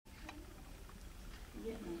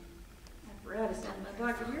Brad is down in my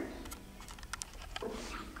pocket here. Are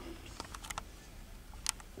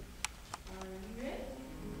you ready?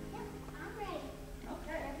 Yep, I'm ready.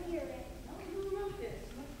 Okay. Whenever you're ready. Who wrote this?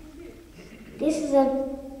 What can you do? This is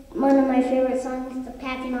one of my favorite songs. It's a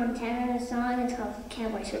Patsy Montana song. It's called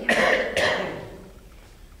Cowboy Sweetheart.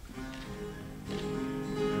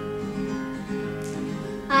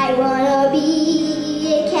 I wanna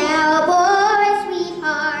be a cowboy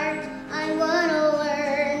sweetheart. I wanna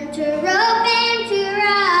learn to rope and to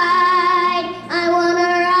ride. I wanna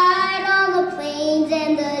ride on the plains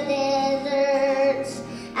and the deserts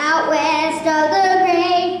out west of the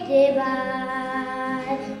Great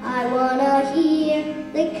Divide. I wanna hear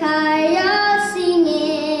the kite